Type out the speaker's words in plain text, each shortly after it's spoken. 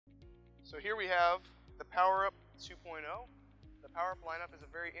So here we have the PowerUp 2.0. The PowerUp lineup is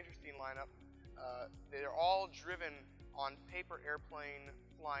a very interesting lineup. They're all driven on paper airplane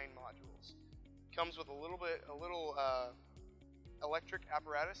flying modules. Comes with a little electric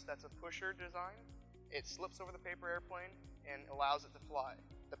apparatus that's a pusher design. It slips over the paper airplane and allows it to fly.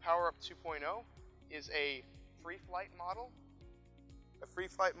 The PowerUp 2.0 is a free flight model. The free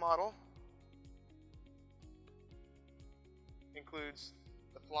flight model includes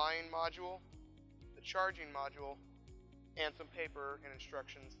the flying module, the charging module, and some paper and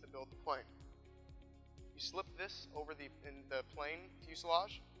instructions to build the plane. You slip this over in the plane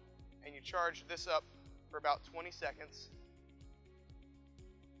fuselage, and you charge this up for about 20 seconds,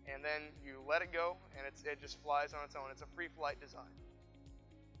 and then you let it go, and it just flies on its own. It's a free flight design.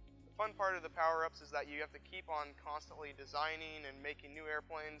 The fun part of the power-ups is that you have to keep on constantly designing and making new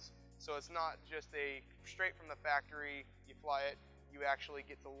airplanes, so it's not just a straight from the factory, you fly it. You actually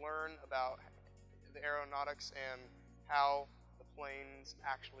get to learn about the aeronautics and how the planes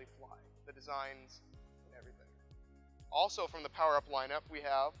actually fly, the designs and everything. Also from the PowerUp lineup, we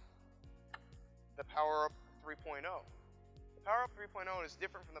have the PowerUp 3.0. The PowerUp 3.0 is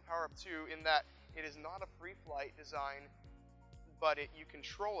different from the PowerUp 2 in that it is not a free flight design, but you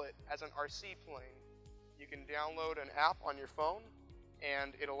control it as an RC plane. You can download an app on your phone,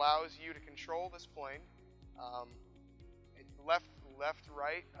 and it allows you to control this plane. Left,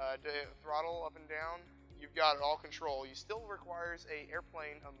 right, throttle up and down. You've got it all control. You still requires a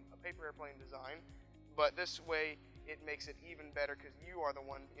paper airplane design, but this way it makes it even better because you are the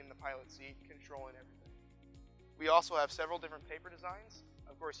one in the pilot seat controlling everything. We also have several different paper designs.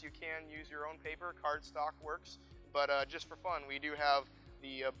 Of course, you can use your own paper. Cardstock works, but just for fun, we do have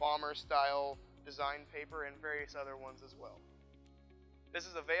the bomber style design paper and various other ones as well. This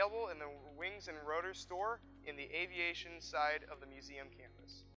is available in the Wings and Rotors store in the aviation side of the museum campus.